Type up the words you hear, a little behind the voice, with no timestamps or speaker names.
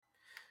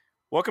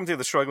Welcome to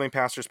the Struggling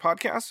Pastors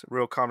Podcast,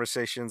 real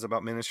conversations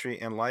about ministry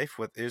and life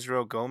with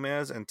Israel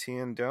Gomez and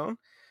Tian Doan.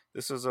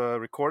 This is a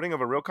recording of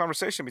a real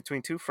conversation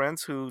between two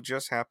friends who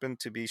just happen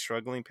to be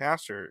struggling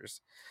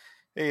pastors.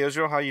 Hey,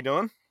 Israel, how you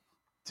doing?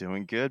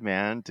 Doing good,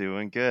 man.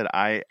 Doing good.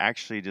 I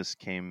actually just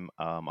came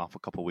off a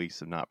couple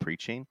weeks of not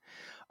preaching,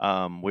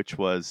 which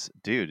was,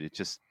 dude,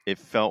 it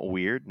felt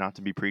weird not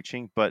to be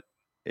preaching, but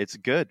it's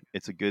good.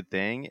 It's a good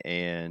thing,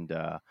 and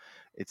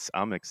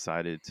I'm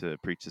excited to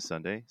preach this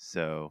Sunday.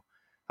 So,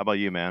 how about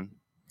you, man?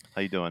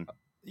 How you doing?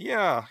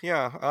 Yeah.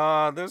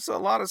 There's a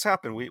lot has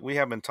happened. We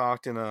haven't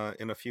talked in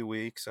a few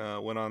weeks.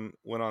 Went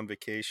on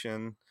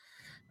vacation.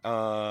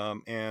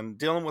 And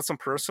dealing with some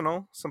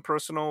personal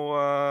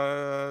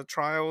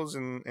trials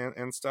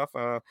and stuff.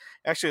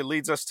 Actually, it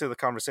leads us to the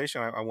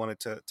conversation I wanted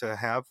to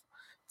have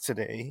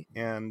today.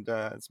 And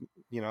I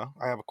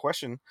have a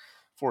question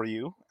for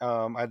you.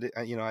 I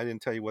didn't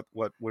tell you what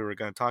we were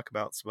going to talk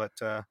about, but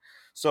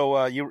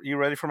you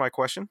ready for my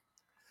question?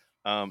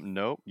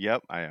 Nope.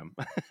 Yep, I am.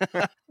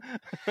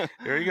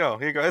 Here you go.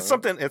 Here you go. All It's right.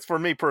 something. It's for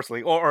me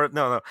personally. Or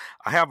no.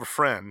 I have a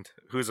friend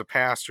who's a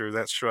pastor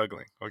that's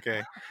struggling.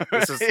 Okay, All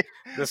this is right.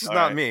 this is All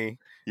not right. me.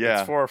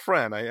 It's Yeah, for a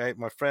friend.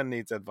 My friend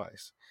needs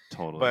advice.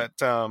 totally.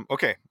 But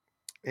okay,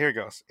 here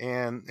goes.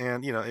 And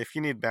if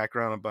you need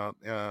background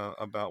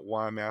about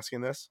why I'm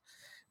asking this,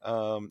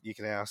 you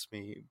can ask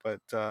me.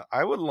 But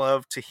I would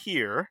love to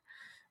hear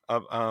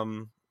of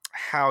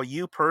how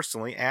you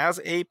personally,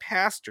 as a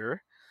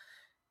pastor,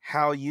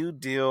 how you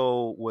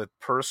deal with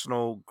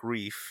personal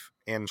grief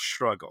and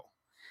struggle.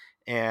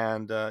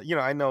 And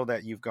I know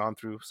that you've gone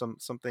through some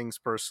things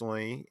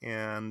personally,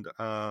 and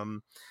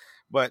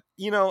but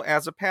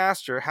as a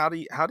pastor, how do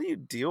you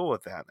deal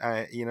with that?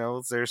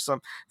 There's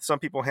some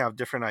people have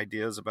different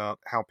ideas about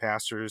how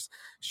pastors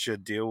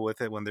should deal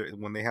with it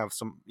when they have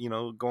some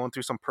going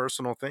through some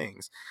personal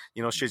things.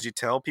 Should you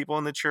tell people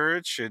in the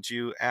church? Should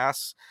you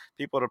ask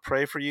people to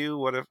pray for you?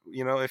 What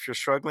if you're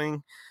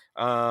struggling?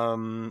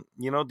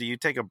 Do you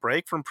take a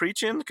break from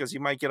preaching because you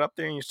might get up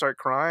there and you start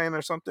crying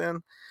or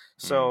something?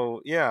 Mm,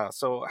 So yeah,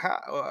 so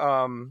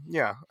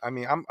yeah, I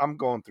mean, I'm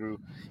going through,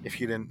 if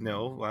you didn't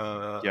know,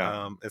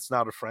 yeah, it's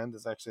not a friend.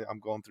 It's actually, I'm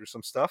going through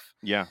some stuff.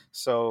 yeah.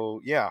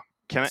 So yeah.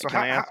 Can I So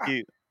can I ask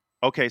you?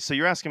 Okay, so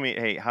you're asking me,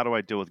 hey, how do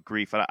I deal with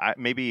grief?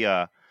 Maybe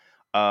a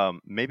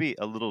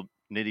little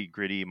nitty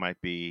gritty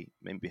might be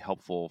maybe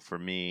helpful for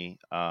me.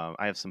 I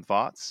have some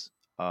thoughts,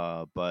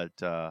 but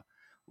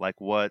like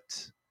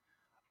what?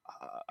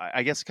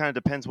 I guess it kind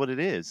of depends what it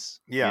is,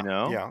 you yeah,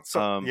 know. yeah.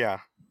 So yeah.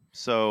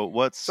 So So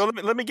what's?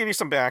 let me give you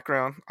some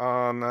background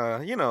on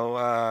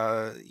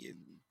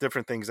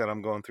different things that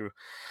I'm going through.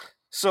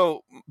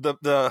 So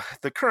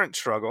the current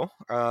struggle,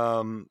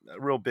 a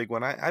real big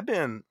one. I've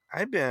been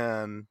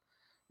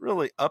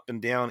really up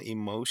and down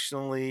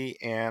emotionally,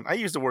 and I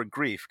use the word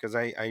grief because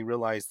I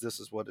realize this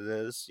is what it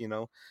is.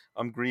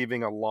 I'm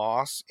grieving a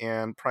loss,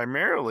 and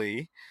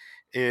primarily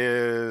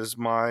is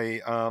my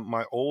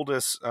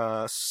oldest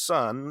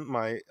son,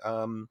 my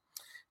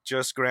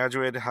just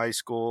graduated high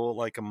school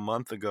like a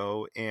month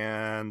ago,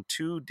 and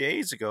 2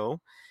 days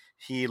ago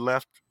he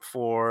left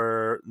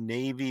for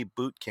Navy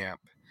boot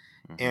camp.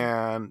 Mhm.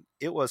 And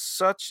it was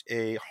such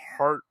a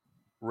heart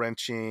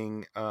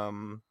wrenching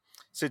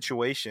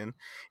situation.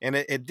 And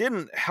it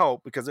didn't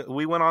help because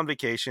we went on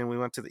vacation. We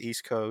went to the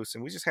East Coast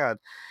and we just had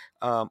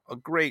a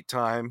great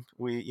time.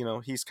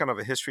 He's kind of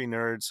a history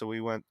nerd. So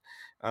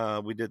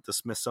we did the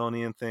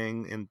Smithsonian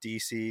thing in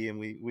DC, and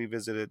we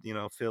visited,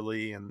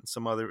 Philly and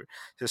some other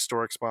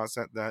historic spots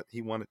that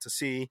he wanted to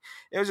see.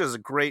 It was just a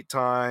great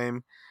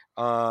time.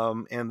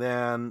 And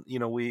then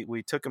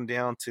we took him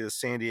down to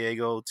San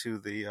Diego to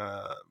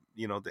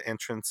the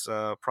entrance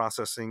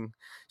processing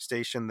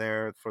station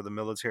there for the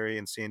military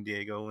in San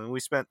Diego, and we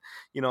spent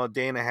a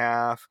day and a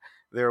half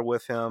there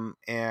with him.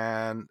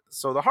 And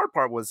so the hard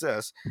part was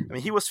this: I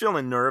mean, he was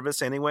feeling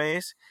nervous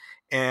anyways,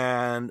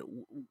 and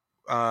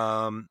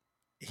um,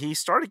 he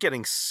started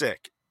getting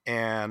sick.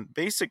 And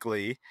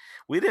basically,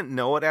 we didn't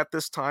know it at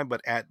this time,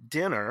 but at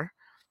dinner,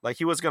 like,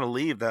 he was going to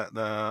leave.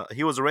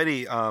 He was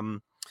already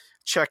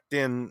checked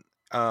in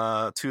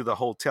to the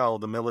hotel.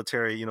 The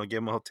military, gave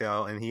him a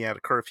hotel, and he had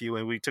a curfew,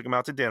 and we took him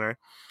out to dinner.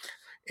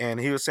 And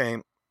he was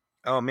saying,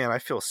 "Oh man, I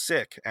feel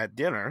sick," at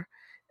dinner,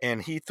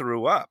 and he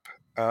threw up.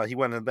 He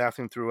went in the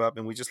bathroom, threw up,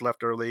 and we just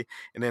left early.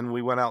 And then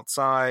we went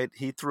outside.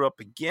 He threw up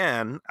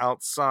again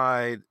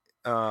outside,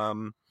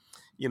 um,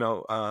 in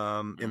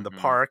the Mhm.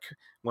 park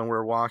when we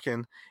were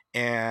walking.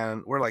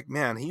 And we're like,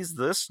 man, he's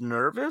this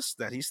nervous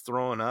that he's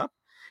throwing up.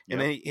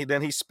 And Yep.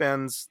 then he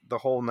spends the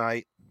whole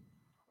night,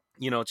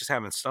 just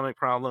having stomach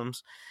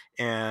problems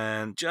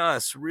and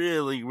just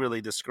really,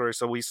 really discouraged.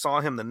 So we saw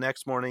him the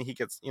next morning. He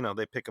gets,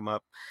 they pick him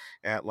up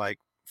at like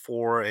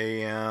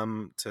 4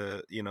 a.m.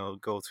 to,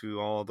 go through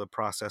all the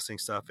processing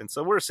stuff. And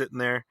so we're sitting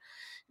there,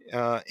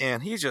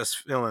 and he's just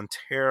feeling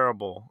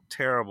terrible,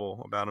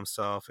 terrible about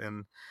himself,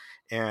 and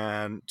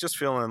just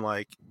feeling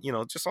like,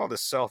 just all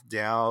this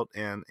self-doubt,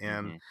 and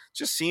Mhm.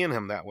 just seeing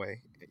him that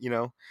way, you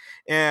know.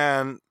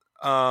 And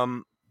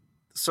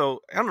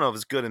so I don't know if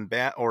it's good and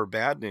bad or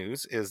bad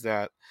news. Is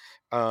that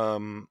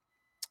um,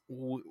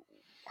 w-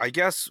 I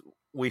guess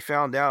we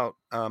found out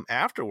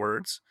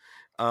afterwards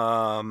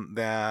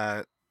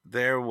that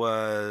there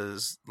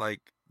was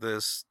like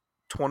this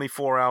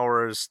 24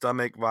 hours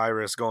stomach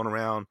virus going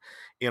around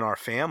in our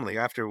family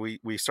after we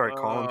started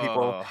calling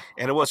people, Oh.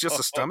 and it was just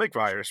a stomach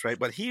virus, right?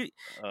 But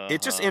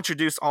it just Uh-huh.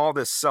 introduced all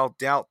this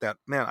self-doubt that,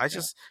 man, I Yeah.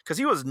 just, because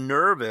he was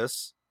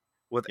nervous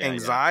with Yeah,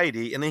 yeah.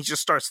 anxiety, and then he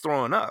just starts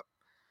throwing up.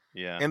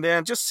 Yeah. And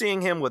then just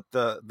seeing him with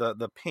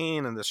the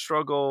pain and the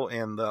struggle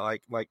and the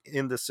like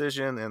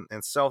indecision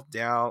and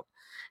self-doubt,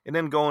 and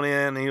then going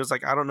in, and he was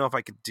like, I don't know if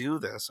I could do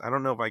this, I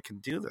don't know if I can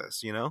do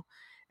this, you know.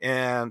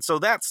 And so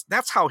that's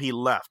how he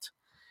left.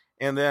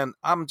 And then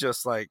I'm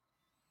just like,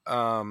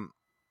 um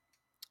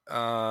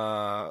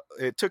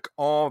it took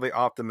all the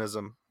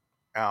optimism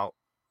out,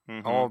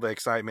 all Mhm. the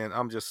excitement.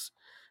 I'm just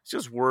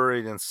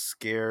worried and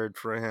scared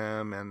for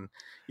him. And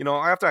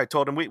after I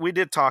told him, we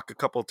did talk a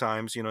couple of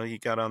times. He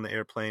got on the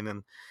airplane,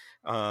 and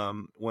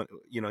when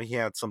he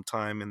had some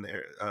time in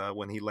there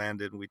when he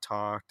landed, and we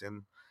talked,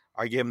 and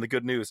I gave him the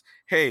good news.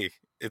 Hey,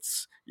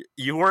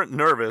 you weren't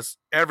nervous.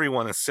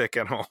 Everyone is sick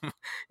at home.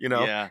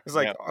 Yeah, It's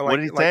yeah. What like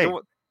did he like it, say?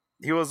 wa-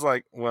 he was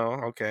like,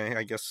 well, okay,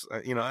 I guess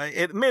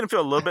it made him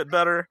feel a little bit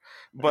better.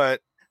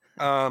 But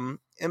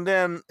and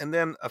then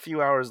a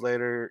few hours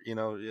later,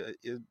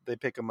 they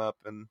pick him up,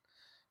 and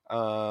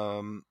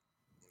um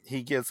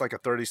he gets like a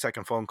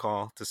 30-second phone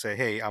call to say,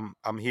 hey,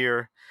 I'm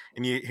here.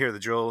 And you hear the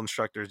drill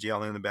instructors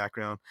yelling in the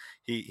background.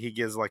 He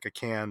gives like a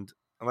canned,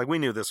 like, we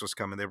knew this was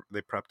coming.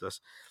 They prepped us.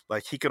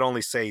 Like, he could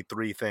only say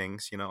three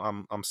things.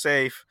 I'm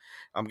safe,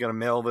 I'm gonna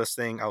mail this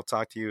thing, I'll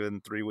talk to you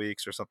in 3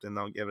 weeks or something,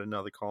 I'll get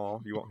another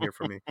call, you won't hear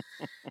from me.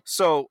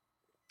 So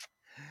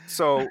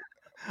so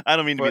I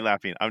don't mean to be but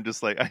laughing. I'm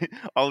just like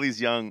all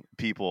these young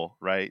people,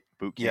 right?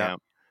 Boot yeah,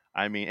 camp.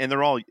 I mean, and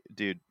they're all,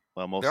 dude.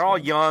 Well, most they're of all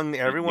them young,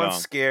 everyone's young.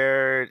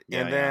 scared.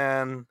 Yeah, And yeah.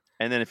 then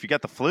And then if you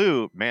got the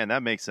flu, man,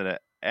 that makes it an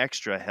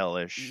extra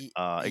hellish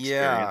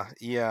experience. yeah,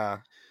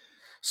 yeah.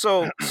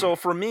 So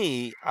for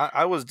me,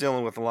 I was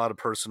dealing with a lot of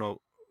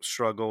personal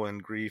struggle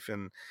and grief,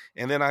 and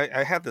then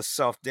I had this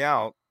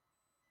self-doubt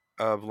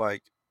of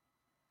like,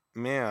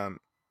 man,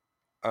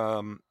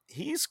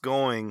 he's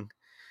going,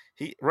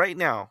 he right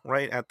now,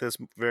 right at this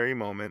very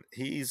moment,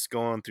 he's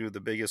going through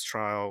the biggest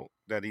trial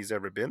that he's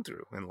ever been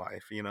through in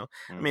life. I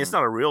mean, it's Hmm.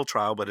 not a real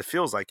trial, but it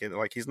feels like it.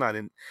 Like, he's not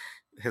in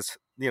his,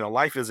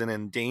 life isn't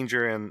in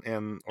danger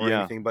and or Yeah,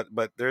 anything, but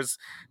there's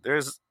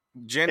it's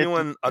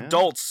genuine yeah,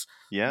 adults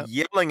yeah.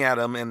 yelling at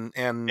him and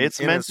It's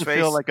in meant his to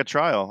feel face. like a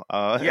trial.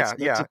 Yeah, It's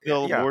meant yeah, to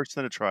feel yeah, worse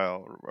than a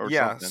trial or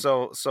yeah. something.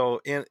 So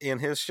in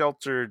his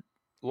sheltered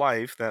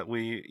life that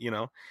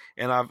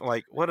and I've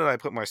like, what did I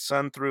put my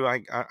son through?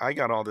 I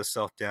got all this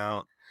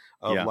self-doubt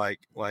of Yeah. like,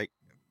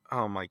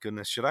 oh my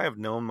goodness, should I have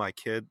known my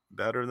kid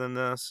better than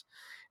this?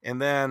 And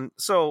then,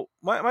 so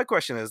my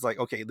question is like,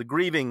 okay, the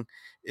grieving,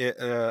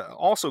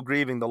 also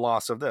grieving the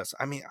loss of this.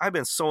 I mean, I've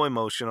been so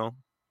emotional.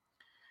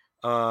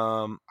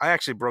 I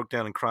actually broke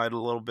down and cried a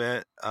little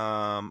bit.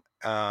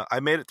 I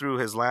made it through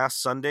his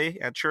last Sunday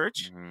at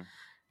church. Hmm.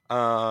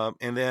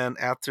 And then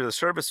after the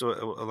service,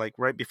 like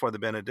right before the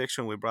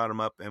benediction, we brought him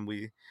up, and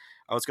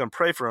I was going to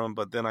pray for him,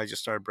 but then I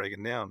just started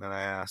breaking down, and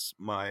I asked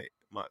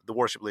the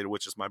worship leader,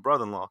 which is my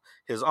brother-in-law,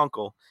 his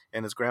uncle,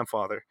 and his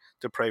grandfather,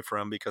 to pray for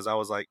him, because I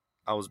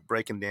was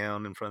breaking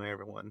down in front of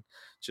everyone,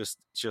 just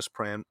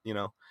praying.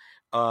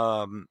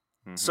 Um,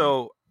 Hmm.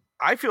 so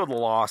I feel the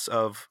loss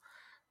of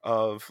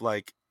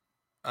like,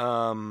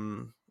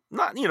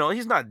 not,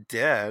 he's not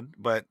dead,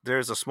 but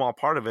there's a small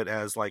part of it,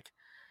 as like,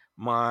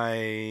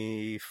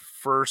 my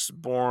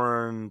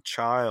firstborn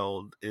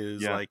child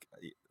is Yeah. like,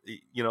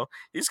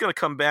 he's gonna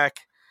come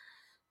back,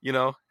 you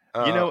know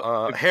You know,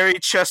 hairy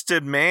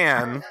chested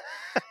man.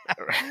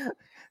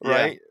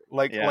 yeah, Right,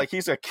 like yeah,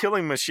 he's a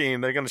killing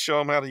machine. They're gonna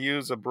show him how to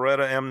use a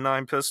Beretta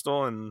M9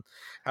 pistol, and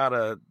how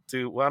to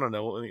do, well, I don't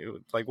know,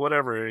 like,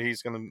 whatever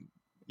he's gonna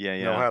yeah,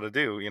 know yeah. how to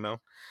do,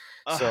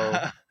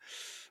 so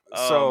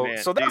Oh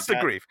man, so dude, that's the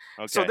that grief.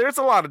 So okay. there's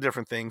a lot of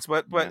different things,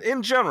 but Yeah.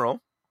 in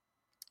general,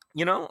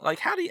 like,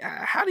 how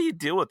do you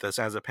deal with this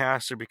as a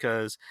pastor?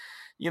 Because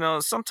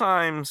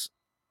sometimes,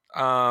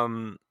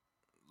 um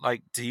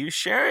like, do you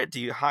share it, do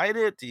you hide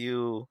it, do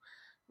you,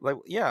 like,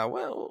 yeah,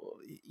 well,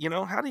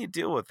 how do you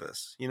deal with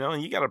this?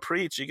 And you got to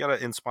preach, you got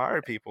to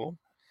inspire people,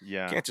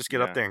 Yeah, can't just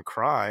get up yeah, there and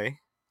cry.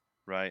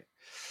 right.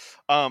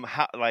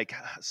 How like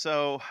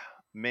so,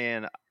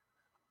 man,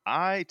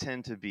 I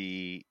tend to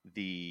be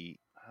the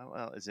how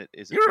well is it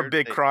You're a fair to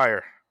big say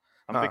crier,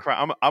 I'm a big huh? cry.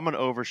 I'm an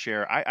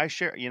overshare. I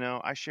share,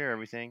 I share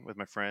everything with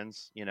my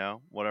friends,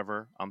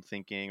 whatever I'm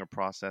thinking or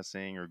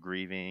processing or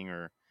grieving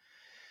or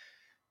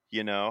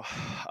you know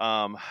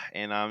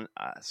and I'm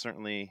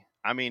certainly,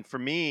 I mean, for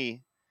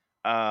me,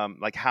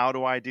 like, how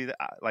do I do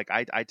that? Like,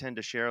 I tend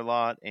to share a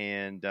lot,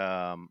 and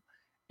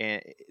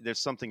there's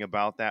something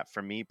about that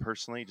for me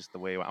personally, just the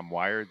way I'm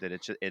wired, that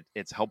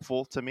it's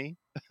helpful to me.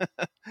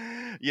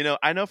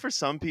 I know for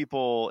some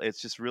people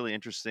it's just really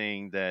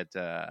interesting that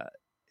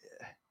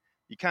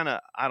you kind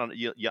of, I don't know,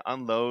 you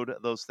unload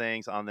those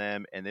things on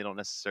them, and they don't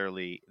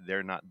necessarily,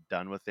 they're not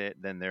done with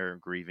it, then they're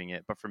grieving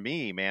it. But for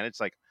me, man, it's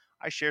like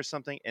I share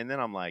something, and then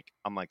I'm like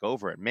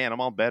over it, man.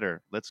 I'm all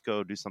better. Let's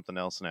go do something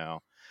else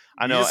now.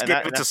 I You know, just and gave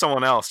that, it to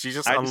someone else. You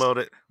just I just unload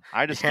it.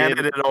 I You just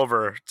handed it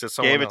over to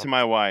gave someone it to else.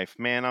 my wife.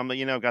 Man, I'm,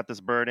 got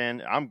this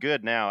burden. I'm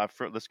good now.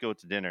 Let's go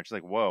to dinner. She's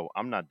like, whoa,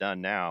 I'm not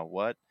done now.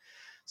 What?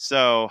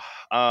 So,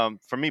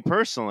 for me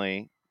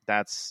personally,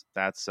 that's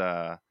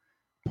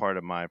part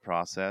of my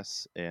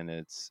process, and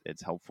it's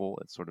helpful.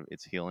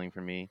 It's healing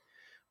for me.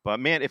 But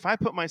man, if I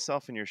put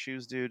myself in your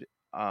shoes, dude,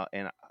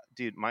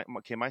 dude, my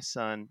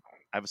son,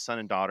 I have a son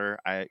and daughter.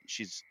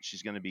 She's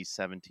going to be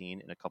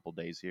 17 in a couple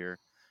days here.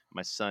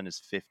 My son is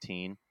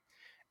 15,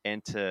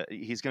 and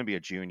he's going to be a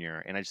junior,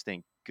 and I just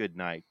think, good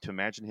night, to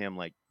imagine him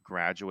like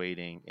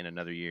graduating in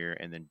another year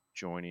and then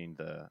joining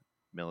the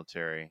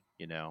military,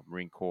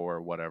 Marine Corps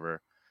or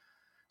whatever.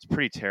 It's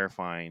pretty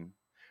terrifying.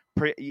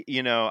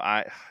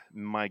 I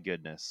my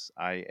goodness,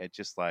 it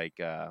just like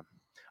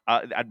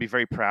I'd be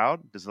very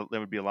proud. There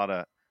would be a lot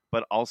of,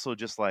 but also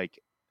just like,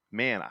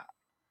 man,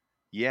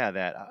 yeah,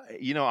 that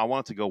I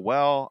want it to go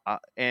well.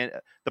 And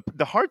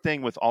the hard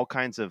thing with all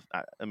kinds of,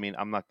 I mean,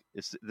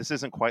 this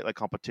isn't quite like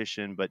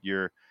competition, but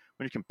when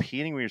you're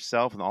competing with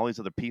yourself and all these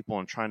other people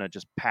and trying to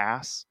just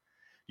pass,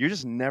 you're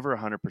just never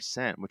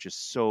 100%, which is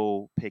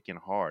so picking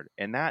hard.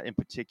 And that in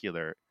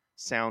particular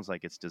sounds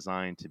like it's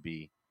designed to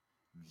be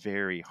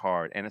very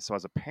hard. And so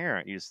as a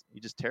parent, you're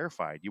just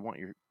terrified. You want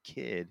your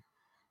kid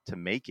to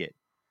make it,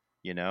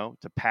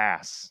 to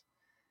pass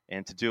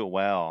and to do it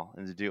well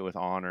and to do it with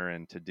honor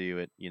and to do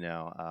it,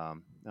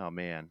 oh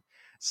man.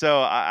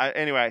 So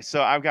anyway,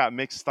 so I've got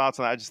mixed thoughts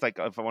on that. I just like,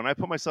 when I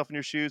put myself in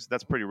your shoes,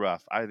 that's pretty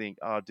rough. I think,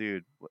 oh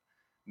dude,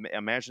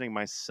 imagining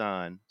my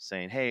son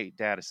saying, "Hey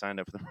dad, I signed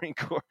up for the Marine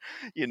Corps,"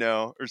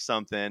 or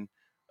something.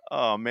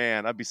 Oh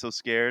man, I'd be so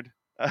scared.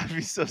 I'd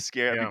be so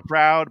scared. I'd Yeah. be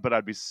proud, but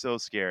I'd be so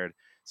scared.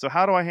 So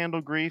how do I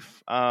handle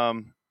grief?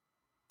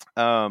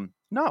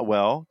 Not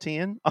well,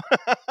 Tian.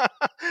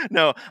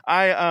 No,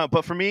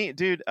 but for me,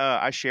 dude,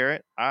 I share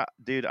it.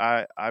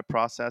 I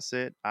process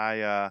it.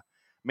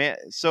 Man,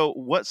 so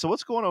what's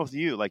going on with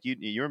you? Like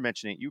you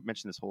mentioned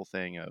this whole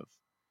thing of,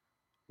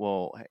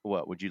 well,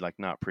 what would you like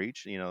not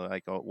preach?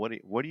 Like, oh, what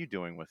are you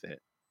doing with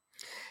it?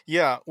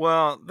 Yeah.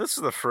 Well, this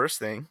is the first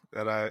thing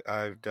that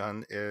I've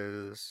done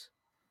is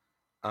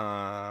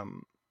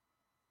um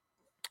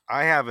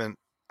I haven't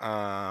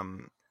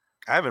um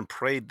I haven't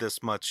prayed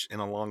this much in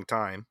a long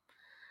time.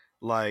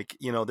 Like,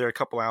 they're a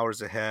couple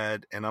hours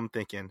ahead and I'm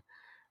thinking,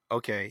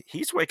 okay,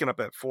 he's waking up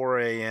at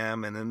 4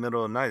 a.m. and in the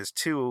middle of the night it's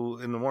 2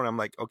 in the morning. I'm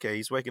like, okay,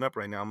 he's waking up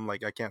right now. I'm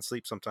like, I can't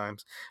sleep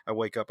sometimes. I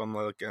wake up, I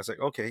was like,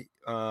 okay,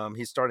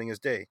 he's starting his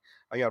day.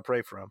 I gotta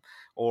pray for him.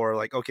 Or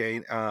like,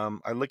 okay,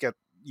 I look at,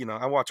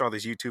 I watch all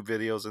these YouTube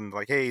videos and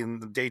like, hey,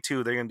 in day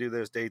 2 they're gonna do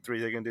this, day 3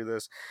 they're gonna do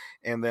this,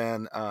 and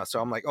then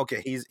so I'm like,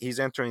 okay, he's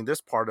entering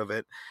this part of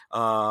it.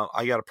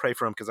 I gotta pray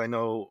for him because I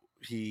know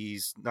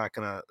he's not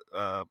gonna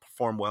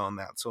perform well in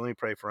that. So let me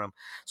pray for him.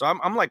 So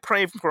I'm like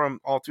praying for him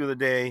all through the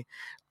day.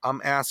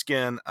 I'm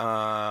asking,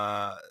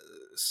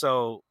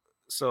 so,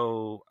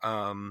 so,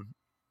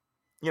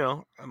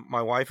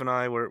 my wife and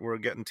I, we're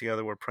getting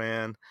together, we're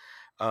praying.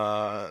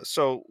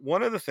 So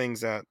one of the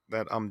things that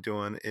I'm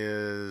doing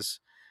is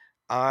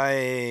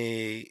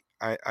I've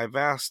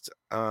asked,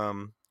 a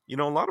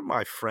lot of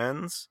my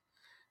friends,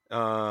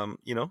 I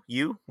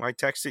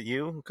texted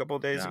you a couple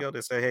of days Yeah, ago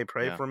to say, hey,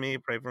 pray yeah. for me,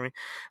 pray for me.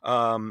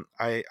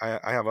 I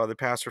have other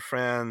pastor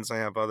friends. I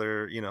have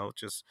other,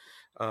 just,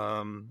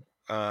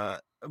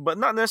 but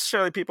not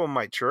necessarily people in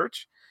my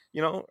church.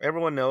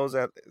 Everyone knows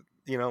that,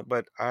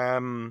 but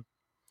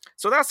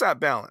so that's that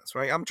balance,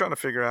 right? I'm trying to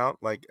figure out,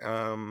 like,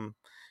 I'm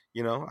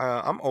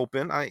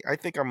open. I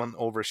think I'm an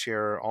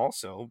oversharer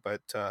also,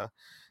 but,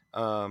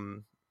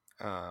 um,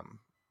 um,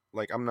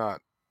 like, I'm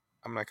not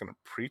going to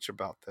preach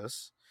about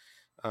this.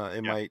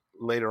 It Yeah. might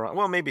later on.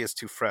 Well, maybe it's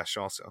too fresh,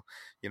 also,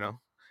 you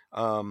know.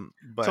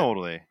 But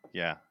Totally.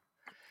 Yeah.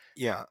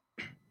 yeah.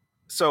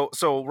 So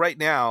right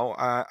now,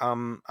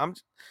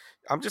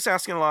 I'm just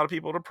asking a lot of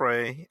people to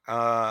pray.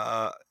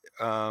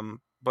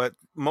 But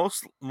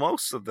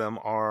most of them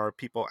are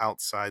people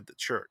outside the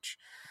church.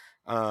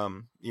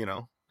 Um, you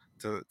know,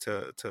 to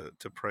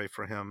pray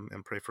for him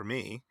and pray for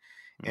me,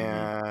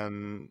 Mhm.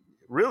 and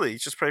really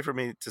just pray for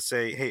me to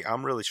say, hey,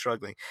 I'm really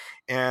struggling,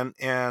 and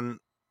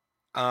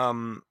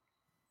um,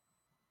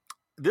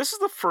 this is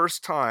the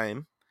first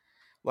time.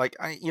 Like,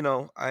 I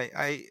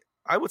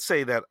would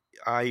say that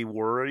I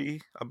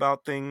worry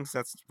about things.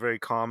 That's very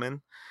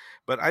common,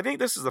 but I think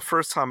this is the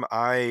first time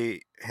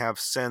I have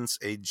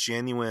sensed a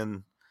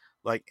genuine,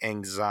 like,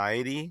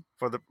 anxiety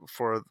for the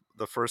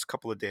first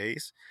couple of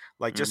days,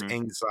 like just Mhm.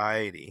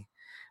 anxiety.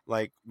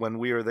 Like when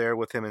we were there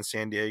with him in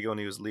San Diego and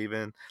he was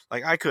leaving,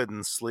 like I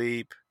couldn't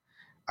sleep,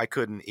 I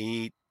couldn't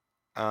eat,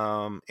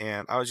 and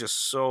I was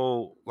just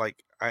so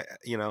like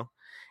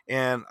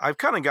and I've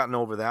kind of gotten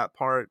over that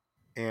part,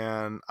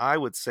 and I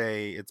would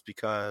say it's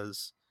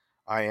because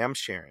I am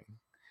sharing,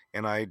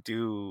 and I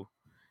do,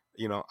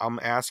 I'm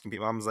asking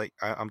people,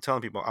 I'm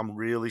telling people I'm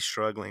really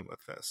struggling with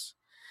this,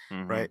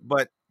 Mm-hmm. right?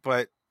 But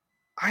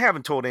I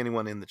haven't told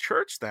anyone in the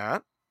church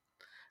that.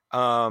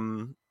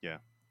 Um, Yeah.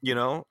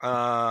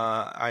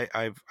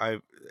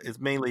 I've it's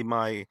mainly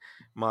my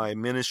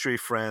ministry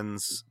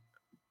friends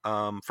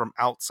from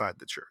outside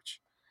the church.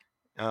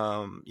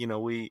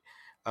 We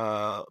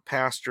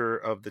pastor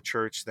of the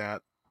church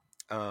that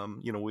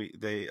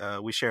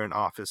we share an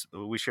office,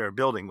 we share a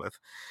building with.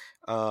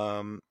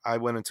 I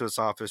went into his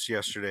office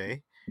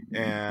yesterday,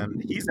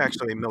 and he's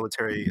actually a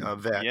military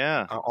vet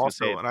Yeah. I was gonna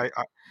say also.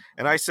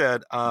 And I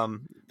said,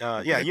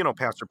 like yeah, a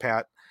Pastor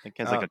Pat, like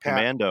as like a Pat,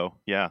 commando.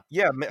 Yeah.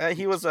 yeah,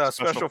 he was Special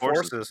special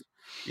forces. forces.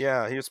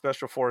 Yeah, he was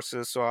special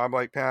forces. So I'm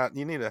like, Pat,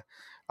 you need to.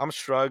 I'm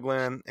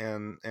struggling,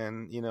 and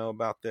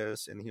about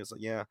this, and he was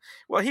like, yeah.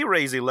 Well, he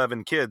raised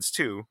 11 kids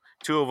too.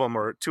 Two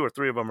or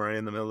three of them are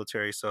in the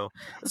military, so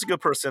it's a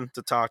good person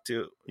to talk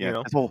to.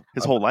 Yeah.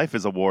 His whole life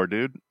is a war,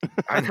 dude.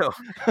 I know,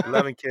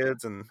 11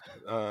 kids, and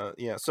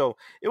yeah. So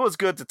it was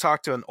good to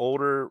talk to an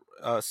older,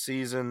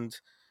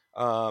 seasoned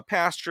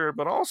pastor,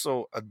 but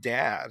also a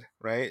dad,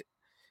 right?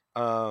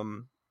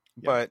 Um,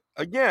 Yeah. but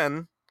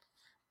again,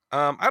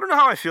 I don't know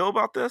how I feel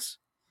about this.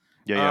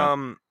 Yeah. Yeah.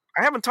 Um,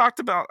 I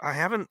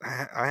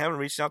haven't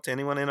reached out to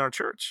anyone in our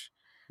church,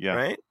 Yeah.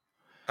 right?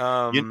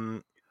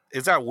 You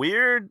Is that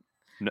weird?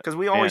 no, Because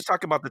we man. always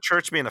talk about the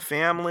church being a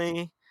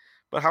family,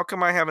 but how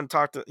come I haven't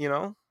talked to,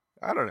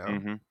 I don't know.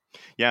 Hmm.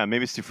 Yeah,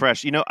 maybe it's too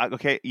fresh.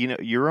 Okay,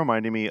 you're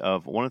reminding me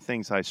of one of the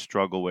things I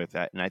struggle with,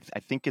 and I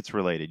think it's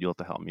related. You'll have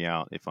to help me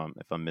out if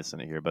I'm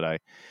missing it here.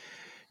 But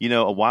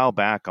a while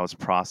back, I was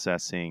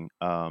processing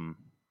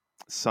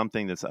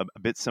something that's a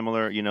bit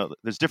similar.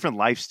 There's different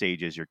life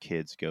stages your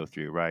kids go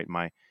through, right?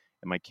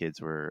 My kids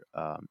were,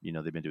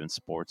 they've been doing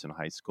sports in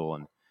high school,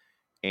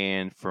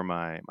 and for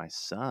my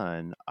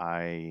son,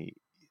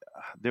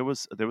 there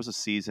was a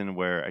season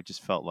where I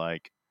just felt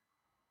like,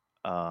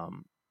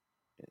 um,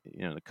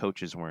 the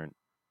coaches weren't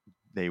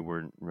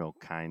real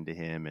kind to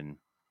him and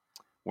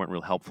weren't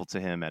real helpful to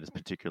him at his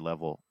particular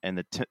level. And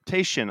the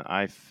temptation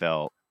I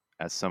felt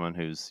as someone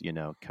who's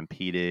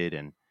competed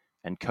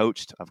and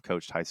coached, I've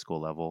coached high school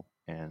level,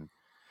 and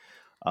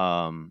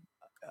um,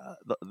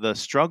 the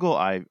struggle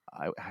I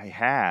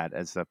had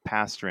as a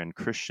pastor and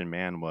Christian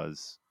man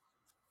was,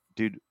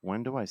 dude,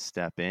 when do I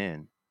step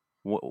in?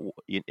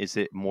 Is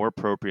it more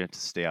appropriate to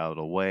stay out of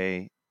the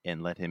way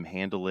and let him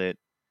handle it?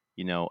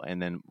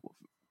 And then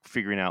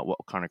figuring out what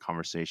kind of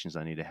conversations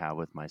I need to have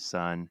with my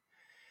son.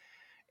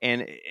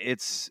 And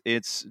it's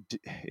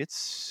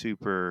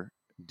super.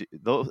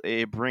 Though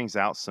it brings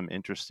out some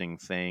interesting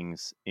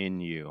things in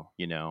you,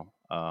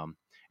 and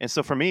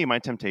so for me, my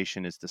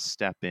temptation is to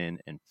step in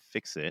and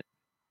fix it.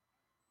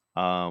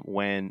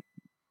 When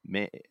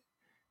ma-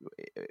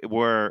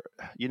 where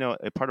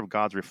a part of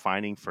God's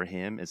refining for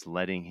him is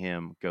letting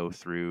him go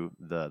through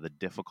the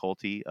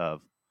difficulty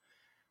of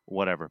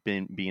whatever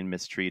being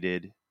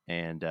mistreated,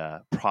 and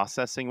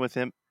processing with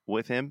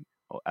him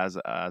as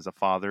a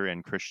father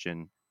and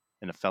Christian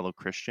and a fellow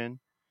Christian,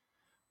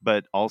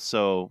 but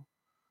also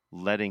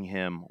letting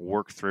him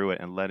work through it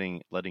and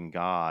letting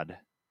God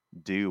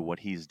do what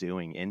he's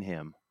doing in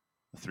him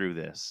through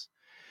this.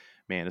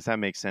 Man, does that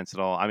make sense at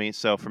all? I mean,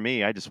 so for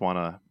me, I just want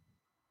to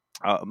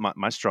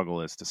my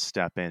struggle is to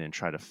step in and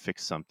try to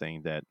fix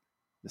something that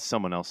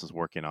someone else is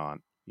working on,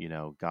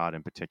 God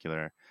in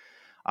particular.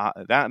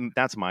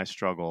 That's my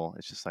struggle.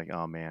 It's just like,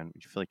 oh man,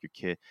 you feel like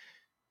your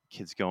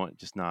kid's going,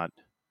 just not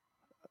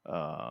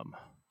um,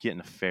 getting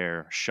a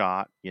fair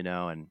shot,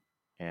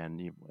 and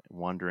you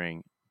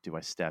wondering, do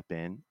I step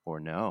in or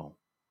no?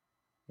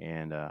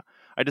 And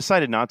I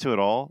decided not to at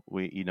all.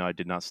 I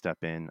did not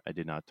step in. I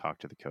did not talk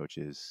to the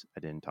coaches. I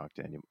didn't talk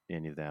to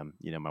any of them.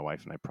 My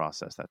wife and I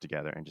processed that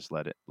together and just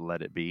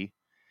let it be,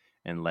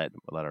 and let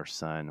our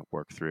son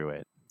work through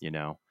it.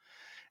 And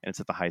it's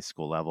at the high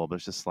school level, but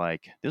it's just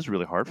like, this is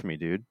really hard for me,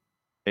 dude.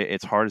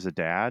 It's hard as a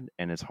dad,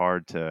 and it's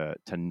hard to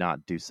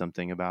not do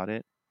something about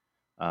it.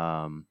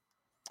 Um,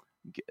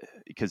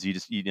 because you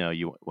just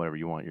you whatever,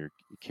 you want your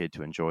kid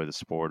to enjoy the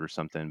sport or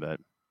something. But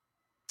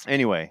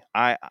anyway,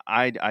 I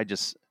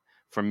just,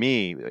 for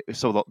me,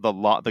 so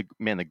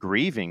the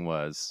grieving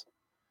was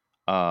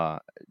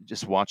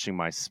just watching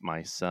my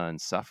son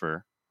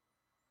suffer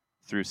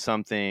through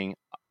something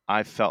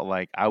I felt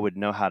like I would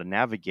know how to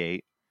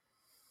navigate,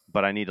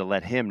 but I need to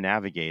let him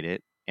navigate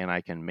it, and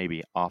I can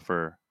maybe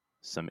offer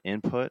some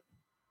input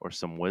or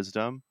some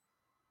wisdom,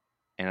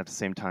 and at the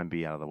same time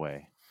be out of the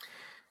way.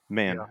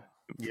 Man, Yeah.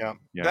 Yeah.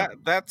 yeah,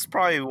 That's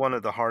probably one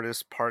of the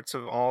hardest parts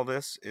of all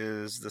this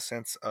is the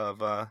sense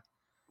of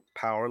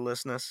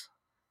powerlessness.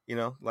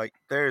 Like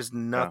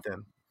yeah,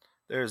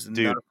 there's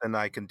dude. nothing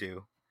I can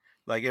do.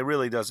 Like it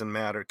really doesn't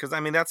matter because I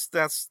mean that's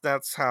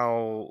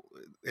how.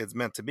 it's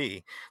meant to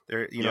be.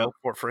 They're, Yep.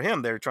 for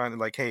him, they're trying to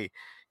like, hey,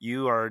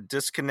 you are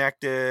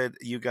disconnected.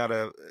 You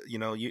gotta, you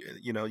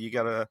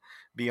gotta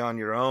be on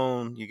your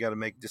own. You gotta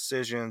make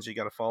decisions. You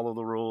gotta follow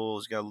the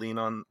rules. You gotta lean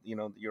on,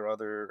 your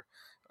other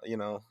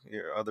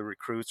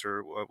recruits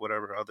or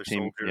whatever other Team.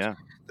 soldiers, Yeah.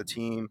 the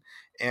team,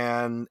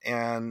 and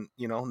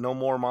no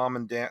more mom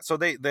and dad. So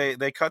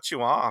they cut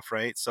you off,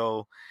 right?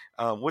 So,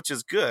 which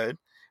is good,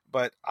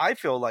 but I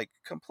feel like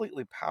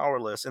completely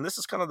powerless. And this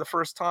is kind of the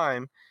first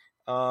time,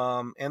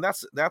 and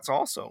that's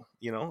also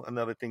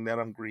another thing that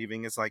I'm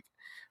grieving is like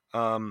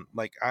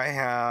I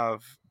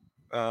have,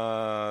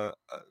 I'm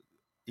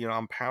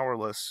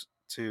powerless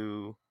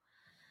to,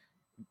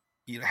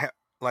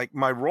 like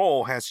my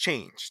role has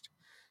changed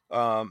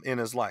in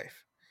his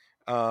life,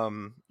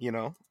 and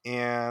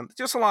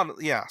just a lot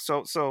of, yeah.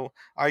 So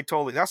I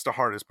totally, that's the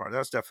hardest part.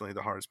 That's definitely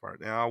the hardest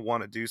part. And I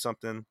want to do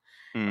something,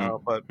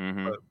 but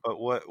Mm-hmm.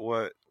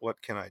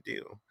 what can I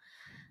do?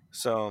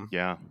 So,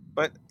 Yeah.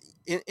 but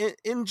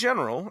in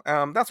general,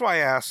 that's why I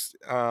asked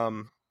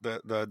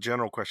the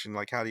general question,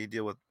 like how do you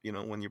deal with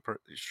when you're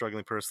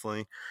struggling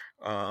personally,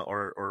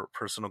 or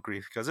personal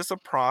grief, because it's a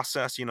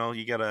process. You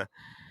gotta,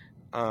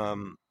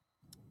 um,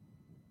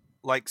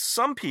 like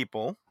some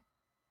people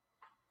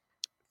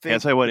Hey, I'll think,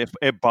 tell you what, if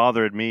it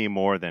bothered me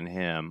more than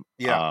him,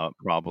 yeah,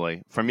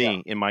 probably for yeah,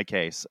 me in my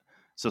case.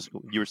 So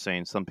you were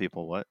saying some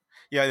people what?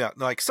 yeah.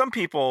 Like some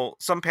people,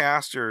 some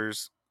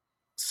pastors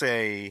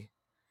say,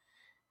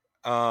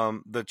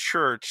 the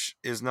church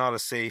is not a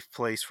safe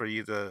place for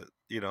you to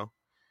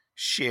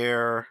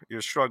share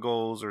your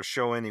struggles or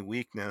show any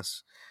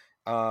weakness.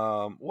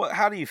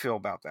 How do you feel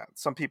about that?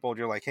 Some people,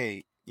 you're like,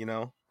 hey,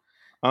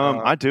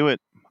 uh I do it.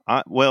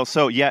 Well,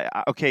 so yeah,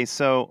 okay.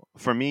 So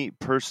for me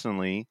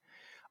personally,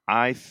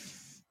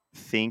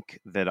 think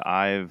that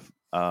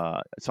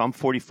so I'm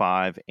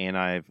 45 and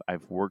I've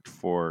worked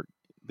for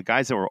the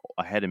guys that were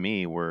ahead of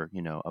me were,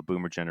 a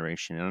boomer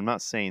generation. And I'm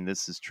not saying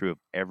this is true of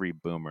every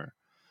boomer,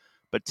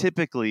 but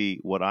typically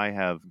what I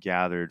have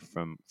gathered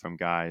from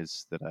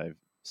guys that I've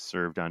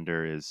served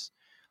under is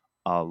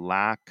a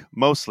lack,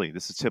 mostly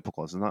this is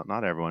typical, it's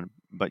not everyone,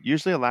 but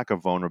usually a lack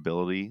of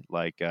vulnerability,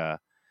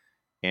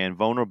 and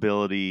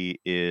vulnerability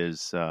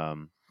is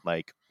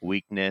like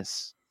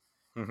weakness,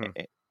 mhm,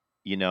 eh,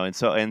 and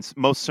so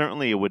most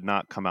certainly it would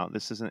not come out.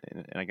 This isn't,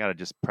 and I got to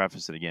just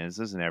preface it again. This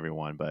isn't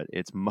everyone, but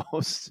it's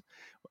most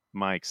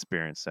my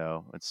experience.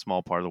 So it's a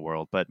small part of the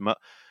world, but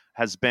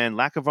has been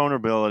lack of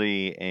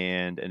vulnerability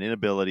and an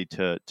inability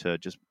to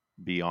just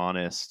be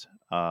honest,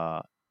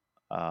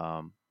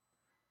 um,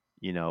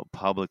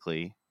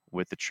 publicly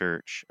with the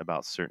church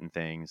about certain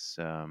things.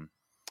 And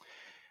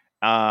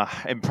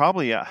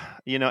probably,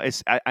 and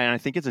I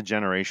think it's a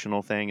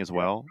generational thing as yeah,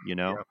 well.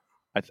 yeah,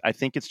 I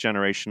think it's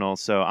generational.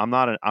 So I'm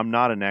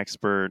not an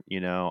expert,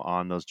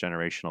 on those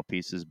generational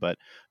pieces, but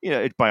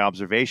by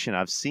observation,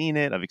 I've seen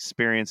it, I've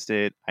experienced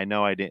it. I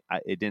know it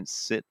didn't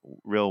sit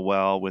real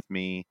well with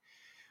me,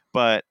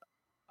 but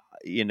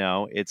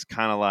it's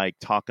kind of like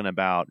talking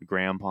about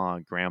grandpa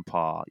and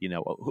grandpa.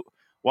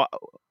 Well,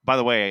 by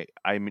the way,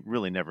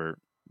 really never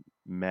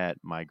met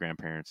my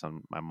grandparents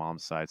on my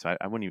mom's side, so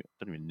I wouldn't even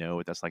don't even know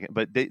what that's like.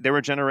 But they were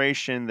a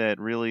generation that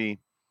really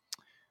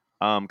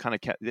kind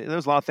of kept.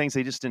 There's a lot of things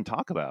they just didn't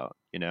talk about.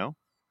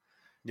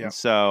 yeah, And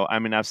so, I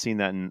mean, I've seen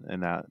that in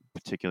that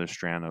particular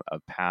strand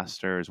of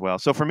pastor as well.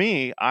 So for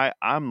me,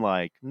 I'm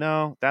like,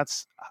 no,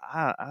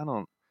 I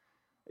don't.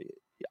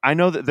 I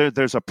know that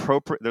there's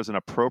an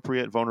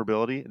appropriate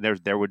vulnerability.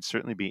 There would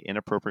certainly be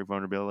inappropriate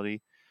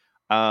vulnerability.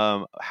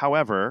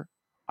 However,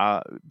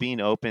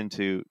 being open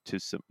to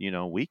some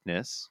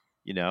weakness,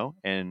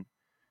 and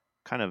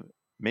kind of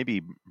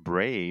maybe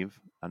brave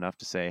enough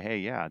to say, "Hey,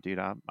 yeah, dude,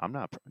 I'm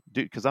not,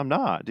 dude, because I'm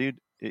not, dude.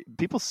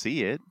 People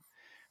see it.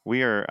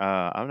 We are.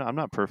 I'm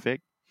not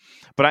perfect,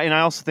 but I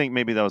also think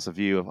maybe that was a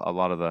view of a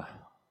lot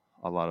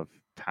of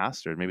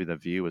pastors. Maybe the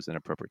view was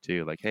inappropriate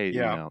too. Like, hey,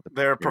 yeah.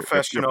 They're you're perfect.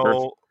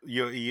 professional.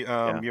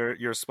 Yeah,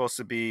 You're supposed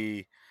to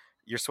be,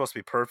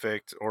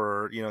 perfect,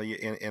 or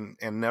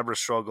and never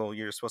struggle.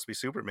 You're supposed to be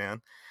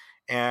Superman.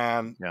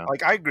 And yeah,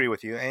 like I agree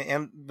with you.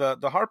 And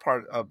the hard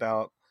part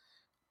about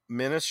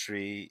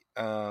ministry,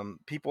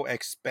 people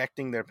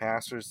expecting their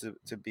pastors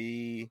to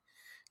be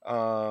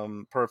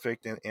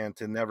perfect, and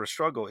to never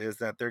struggle, is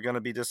that they're going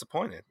to be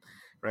disappointed,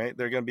 right?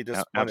 They're going to be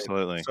disappointed.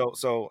 absolutely. So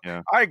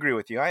Yeah. I agree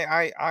with you.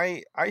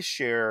 I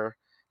share,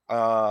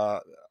 uh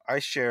I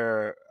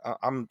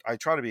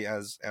try to be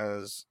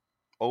as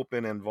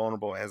open and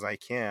vulnerable as I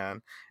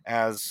can,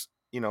 as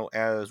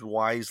as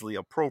wisely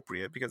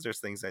appropriate, because there's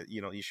things that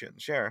you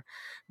shouldn't share,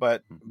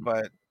 but Mhm.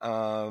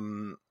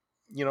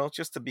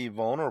 just to be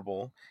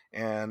vulnerable.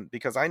 And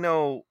because I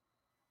know,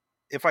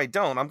 if I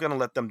don't, I'm going to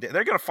let them. They're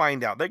going to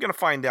find out. They're going to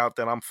find out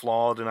that I'm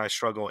flawed and I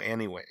struggle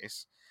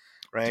anyways,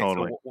 right?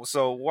 Totally.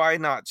 So why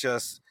not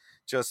just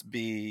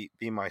be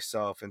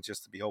myself, and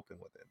just to be open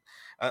with it.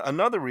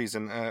 Another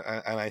reason,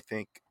 and I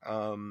think,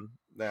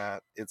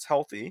 that it's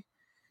healthy.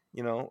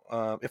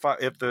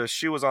 If the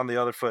shoe was on the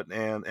other foot,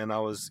 and I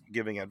was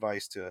giving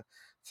advice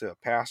to a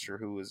pastor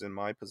who was in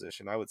my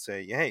position, I would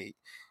say, hey,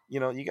 you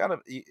got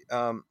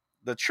to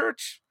the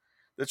church,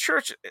 the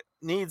church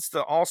needs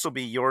to also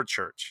be your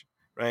church,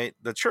 right?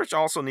 The church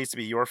also needs to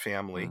be your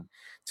family Mm,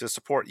 to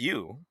support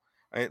you.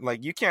 Right?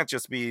 Like you can't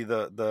just be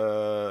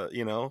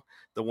the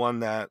one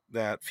that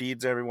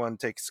feeds everyone,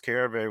 takes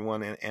care of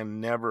everyone,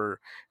 and never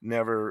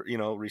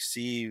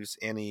receives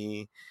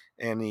any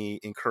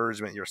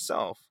encouragement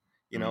yourself.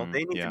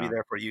 They need to be yeah.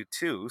 there for you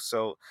too.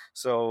 So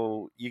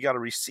you got to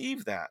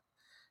receive that,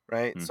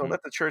 right? So Mm-hmm.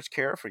 let the church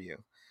care for you.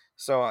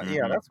 So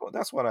yeah, Mm-hmm.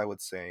 that's what I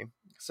would say.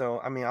 So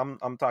I mean,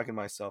 I'm talking to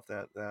myself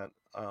that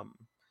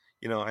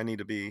I need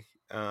to be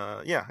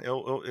yeah,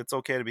 it's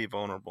okay to be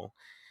vulnerable.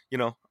 You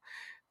know,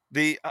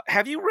 the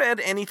have you read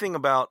anything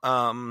about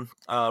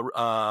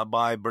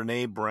by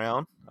Brene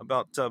Brown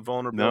about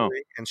No,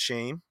 vulnerability and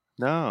shame?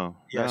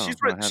 Yeah, no,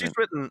 no, I haven't.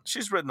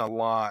 she's written a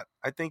lot.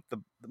 I think the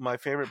my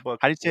favorite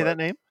book How do you say was that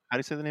name? How do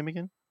you say the name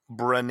again?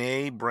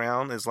 Brene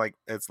Brown. Is like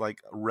it's like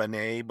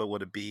Renee but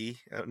with a B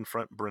out in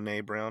front.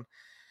 Brene Brown.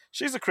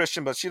 She's a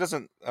Christian, but she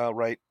doesn't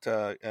write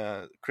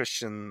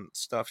Christian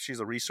stuff. She's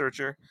a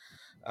researcher,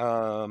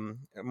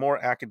 more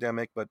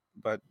academic, but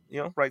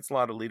writes a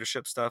lot of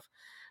leadership stuff.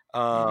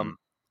 Mm-hmm. Um,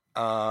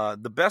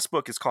 the best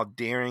book is called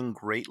Daring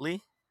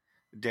Greatly.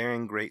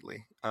 Daring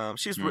Greatly.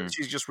 Mm,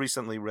 She's just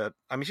recently read.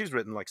 I mean, she's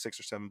written like 6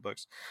 or 7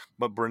 books,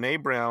 but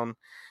Brene Brown,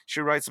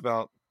 she writes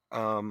about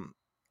um,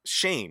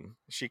 shame.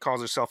 She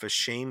calls herself a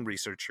shame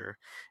researcher,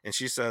 and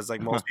she says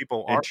like most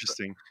people are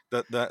interesting.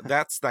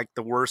 that's like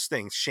the worst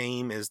thing.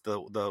 Shame is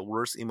the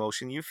worst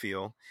emotion you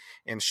feel,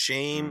 and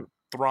Mm, shame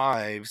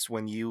thrives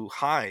when you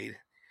hide.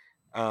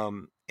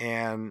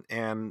 And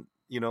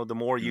the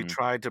more you mm,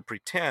 try to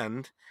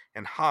pretend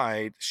and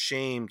hide,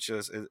 shame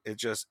it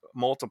just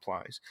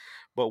multiplies.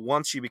 But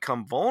once you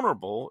become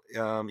vulnerable,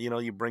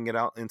 you bring it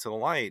out into the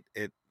light.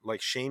 It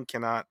like shame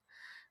cannot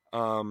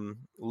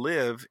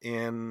live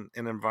in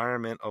an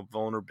environment of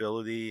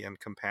vulnerability and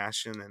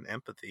compassion and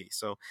empathy.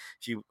 So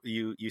if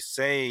you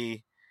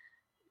say,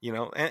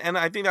 and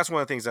I think that's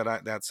one of the things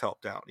that's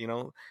helped out.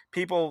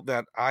 People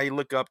that I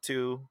look up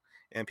to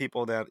and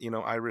people that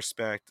I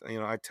respect.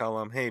 I tell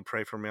them, hey,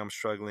 pray for me, I'm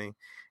struggling,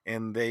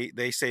 and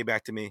they say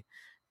back to me,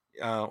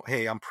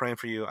 hey, I'm praying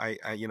for you.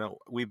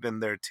 We've been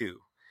there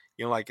too.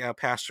 Like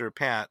Pastor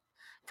Pat,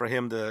 for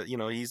him to,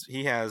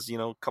 he has,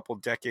 a couple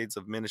decades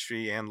of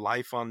ministry and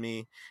life on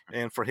me.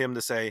 And for him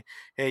to say,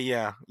 hey,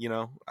 yeah,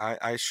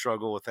 I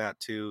struggle with that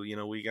too.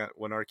 We got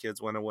when our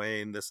kids went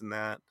away and this and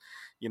that,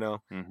 you know,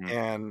 mm-hmm.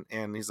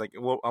 and he's like,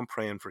 well, I'm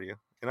praying for you.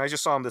 And I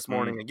just saw him this Mm,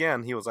 morning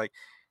again. He was like,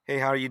 hey,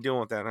 how are you doing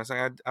with that? And I was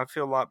like, I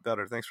feel a lot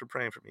better. Thanks for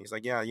praying for me. He's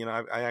like, yeah,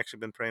 I actually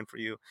been praying for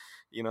you,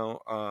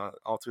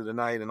 all through the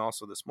night and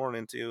also this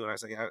morning too. And I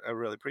was like, I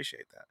really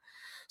appreciate that.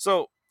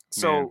 So,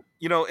 man.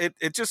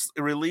 it just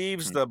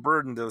relieves Mm, the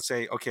burden to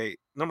say, okay,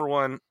 number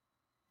one,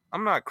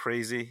 I'm not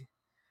crazy.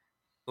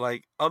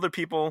 Like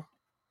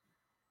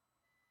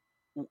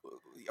w-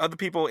 other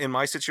people in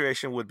my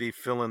situation would be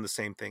feeling the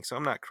same thing. So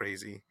I'm not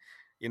crazy.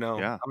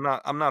 yeah.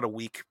 I'm not a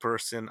weak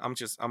person.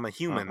 I'm a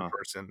human Uh-huh.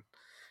 person,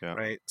 Yeah.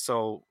 right?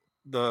 So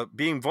the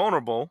being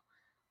vulnerable,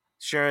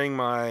 sharing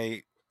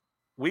my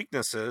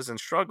weaknesses and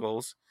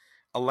struggles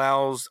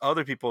allows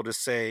other people to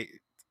say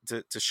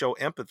to show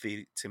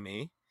empathy to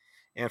me,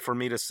 and for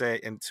me to say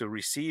and to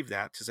receive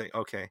that, to say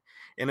okay,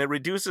 and it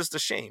reduces the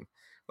shame.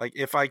 Like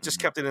if I just Mm,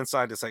 kept it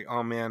inside, it's like,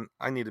 oh man,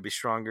 I need to be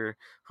stronger.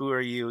 Who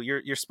are you?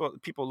 You're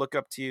supposed, people look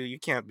up to you, you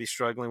can't be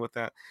struggling with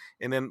that.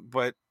 And then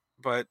but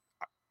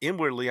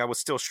inwardly I would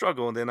still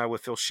struggle, and then I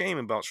would feel shame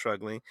about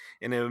struggling,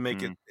 and it would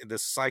make it mm,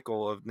 this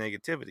cycle of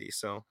negativity.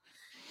 So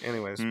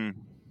anyways, mm.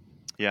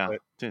 Yeah,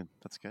 but dude,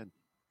 that's good.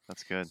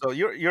 That's good, so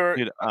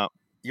dude.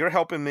 you're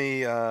helping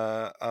me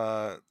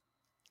um,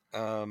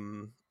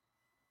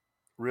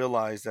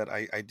 realize that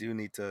I do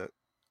need to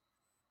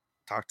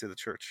talk to the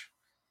church,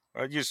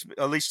 or just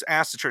at least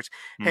ask the church,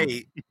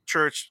 hey, Mm,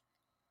 church,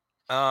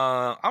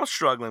 I'm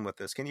struggling with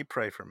this. Can you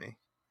pray for me?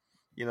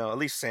 At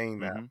least saying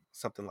that, mm-hmm.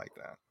 something like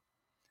that.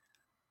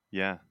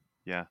 Yeah,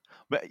 yeah.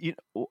 But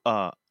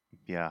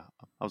yeah.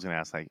 I was gonna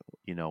ask, like,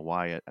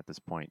 why at this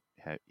point,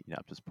 at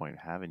this point,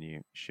 having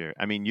you share.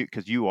 I mean,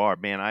 because you are,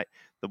 man.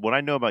 What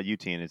I know about you,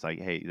 Tien, is like,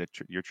 hey,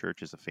 your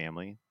church is a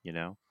family,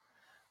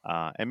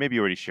 and maybe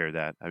you already shared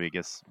that. I mean, I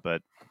guess,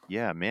 but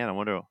yeah, man, I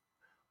wonder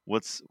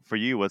what's for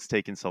you. What's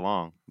taking so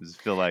long? Does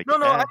it feel like, No,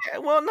 no,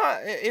 well,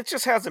 not. It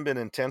just hasn't been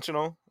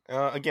intentional.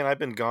 Again, I've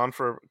been gone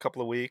for a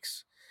couple of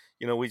weeks.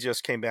 We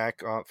just came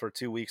back for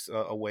 2 weeks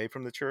away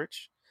from the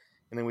church,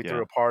 and then we threw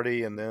yeah, a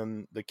party, and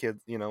then the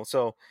kids.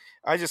 So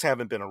I just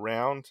haven't been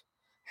around,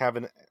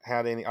 haven't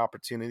had any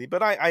opportunity.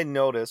 But I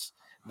noticed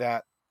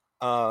that,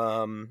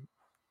 um,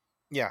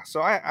 yeah.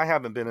 So I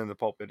haven't been in the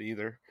pulpit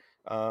either,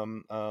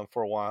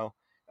 for a while.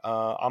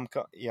 I'm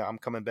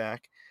coming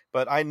back,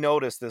 but I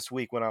noticed this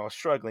week when I was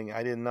struggling,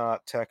 I did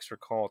not text or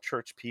call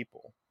church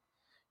people.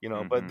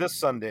 But mm-hmm. this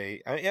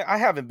Sunday, I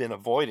haven't been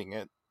avoiding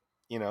it.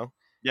 You know,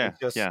 Yeah, it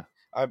just yeah.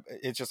 I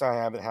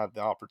haven't had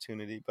the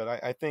opportunity. But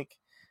I think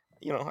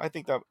I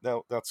think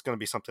that's going to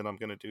be something I'm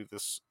going to do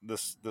this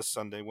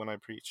Sunday when I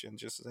preach, and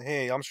just say,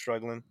 hey, I'm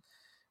struggling.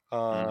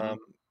 Mm-hmm. Um,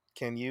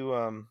 can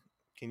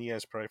you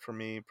guys pray for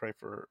me? Pray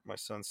for my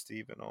son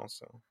Stephen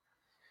also.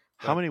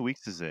 How But many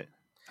weeks is it?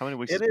 How many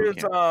weeks it is boot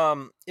is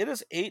camp? it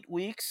is 8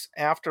 weeks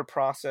after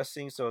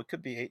processing, so it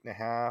could be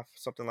 8.5,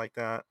 something like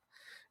that.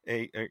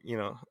 Eight,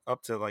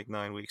 up to like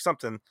 9 weeks,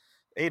 something,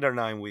 8 or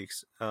 9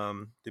 weeks.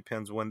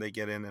 Depends when they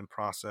get in and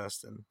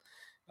processed, and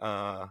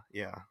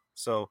yeah.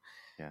 So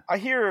Yeah. I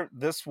hear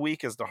this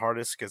week is the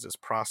hardest because it's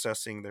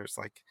processing. There's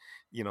like,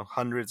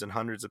 hundreds and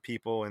hundreds of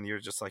people, and you're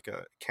just like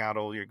a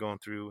cattle you're going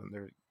through, and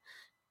they're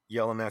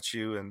yelling at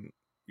you, and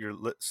you're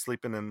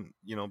sleeping in,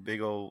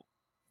 big old,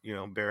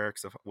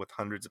 barracks with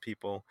hundreds of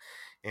people,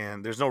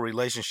 and there's no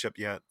relationship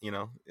yet.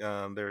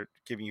 They're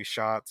giving you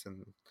shots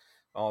and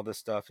all this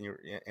stuff,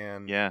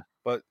 and Yeah.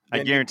 but I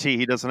then guarantee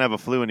he doesn't have a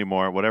flu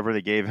anymore, whatever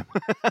they gave him.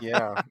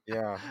 yeah,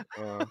 yeah.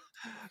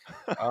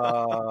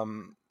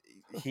 Um,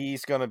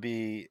 he's gonna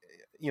be,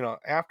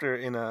 after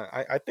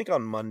I think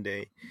on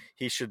Monday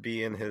he should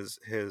be in his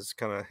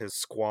kind of his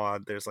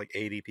squad. There's like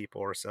 80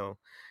 people or so,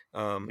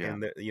 Yeah.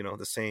 and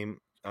the same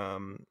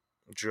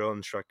drill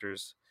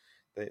instructors.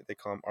 They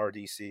call them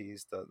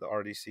RDCs. The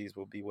RDCs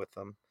will be with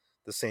them.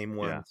 The same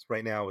Yeah. ones.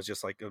 Right now it's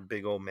just like a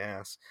big old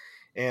mass.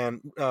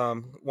 And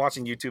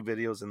watching YouTube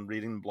videos and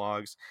reading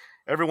blogs,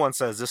 everyone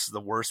says this is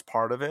the worst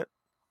part of it,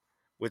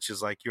 which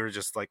is like you're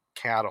just like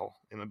cattle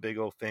in a big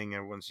old thing.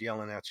 Everyone's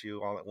yelling at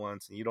you all at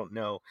once, and you don't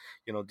know,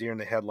 deer in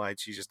the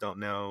headlights. You just don't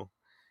know.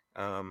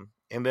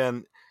 And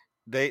then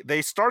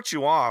they start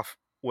you off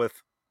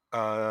with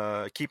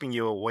keeping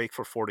you awake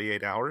for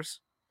 48 hours.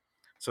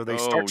 So they Oh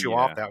start you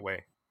off yeah. that way.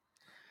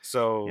 Yeah.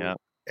 So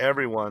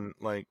everyone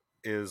like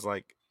is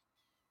like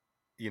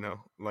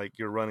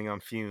you're running on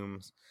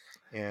fumes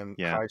and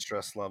Yeah. high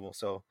stress level.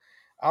 So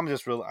I'm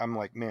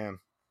like, man,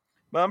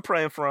 but I'm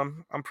praying for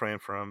him. I'm praying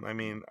for him. I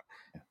mean,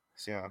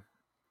 yeah.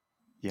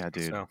 Yeah,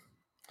 dude. So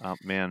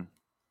Man.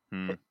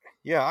 Hmm.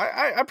 yeah,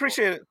 I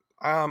appreciate it.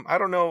 I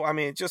don't know. I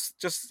mean, just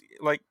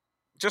like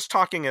just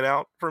talking it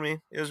out for me,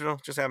 Israel,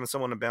 just having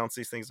someone to bounce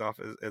these things off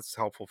is it's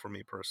helpful for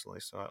me personally.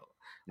 So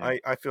Yeah.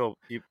 I feel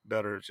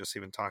better just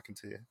even talking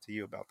to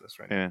you about this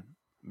right now. Man.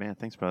 Man,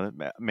 thanks, brother.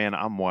 Man,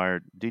 I'm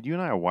wired. Dude, you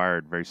and I are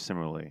wired very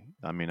similarly.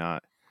 I mean,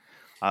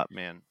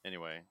 man,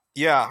 anyway.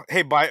 Yeah.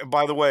 Hey, by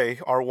the way,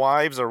 our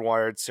wives are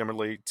wired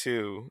similarly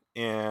too,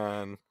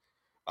 and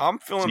I'm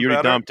So feeling you already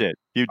better. dumped it.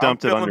 You I'm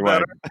dumped it on feeling your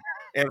better. wife.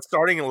 And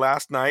starting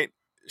last night,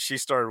 she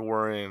started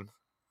worrying.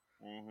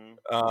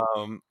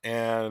 Hmm.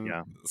 And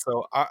Yeah.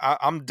 so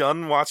I'm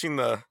done watching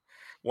the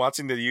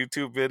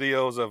YouTube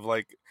videos of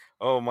like,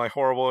 oh, my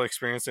horrible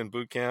experience in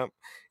boot camp.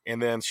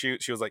 And then she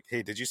was like,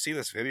 hey, did you see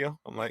this video?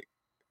 I'm like,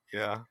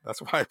 yeah, that's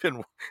why I've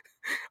been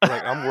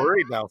like, I'm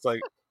worried now. It's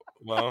like,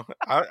 well,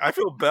 I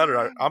feel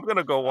better. I'm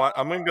gonna go watch.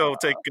 I'm gonna go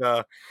take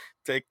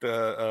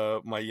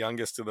the my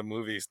youngest to the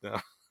movies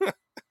now.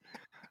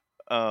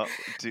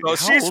 Dude, So how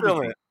she's old is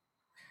feeling he? it.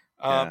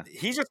 Yeah.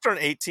 He just turned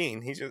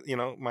 18. He just,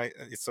 my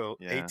so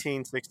Yeah.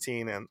 18,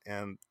 16,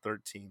 and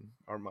 13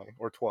 are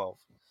or 12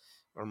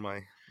 are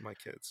my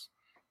kids.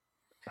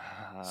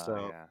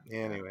 So, Yeah.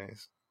 Yeah.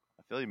 anyways,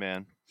 I feel you,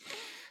 man.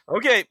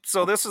 okay. So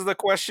Well, this is the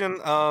question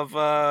of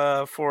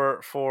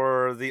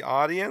for the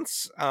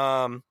audience.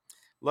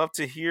 Love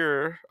to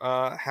hear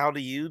how do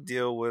you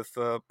deal with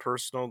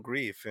personal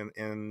grief,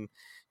 and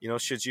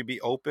should you be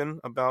open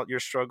about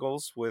your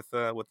struggles with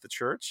the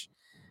church?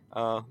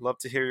 Love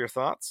to hear your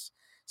thoughts.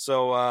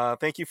 So,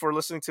 thank you for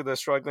listening to the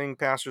Struggling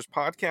Pastors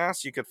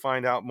podcast. You could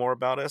find out more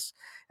about us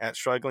at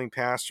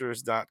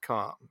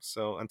strugglingpastors.com.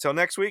 So, until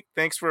next week,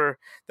 thanks for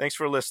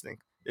listening.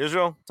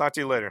 Israel, talk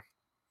to you later.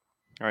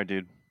 all right,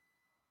 dude.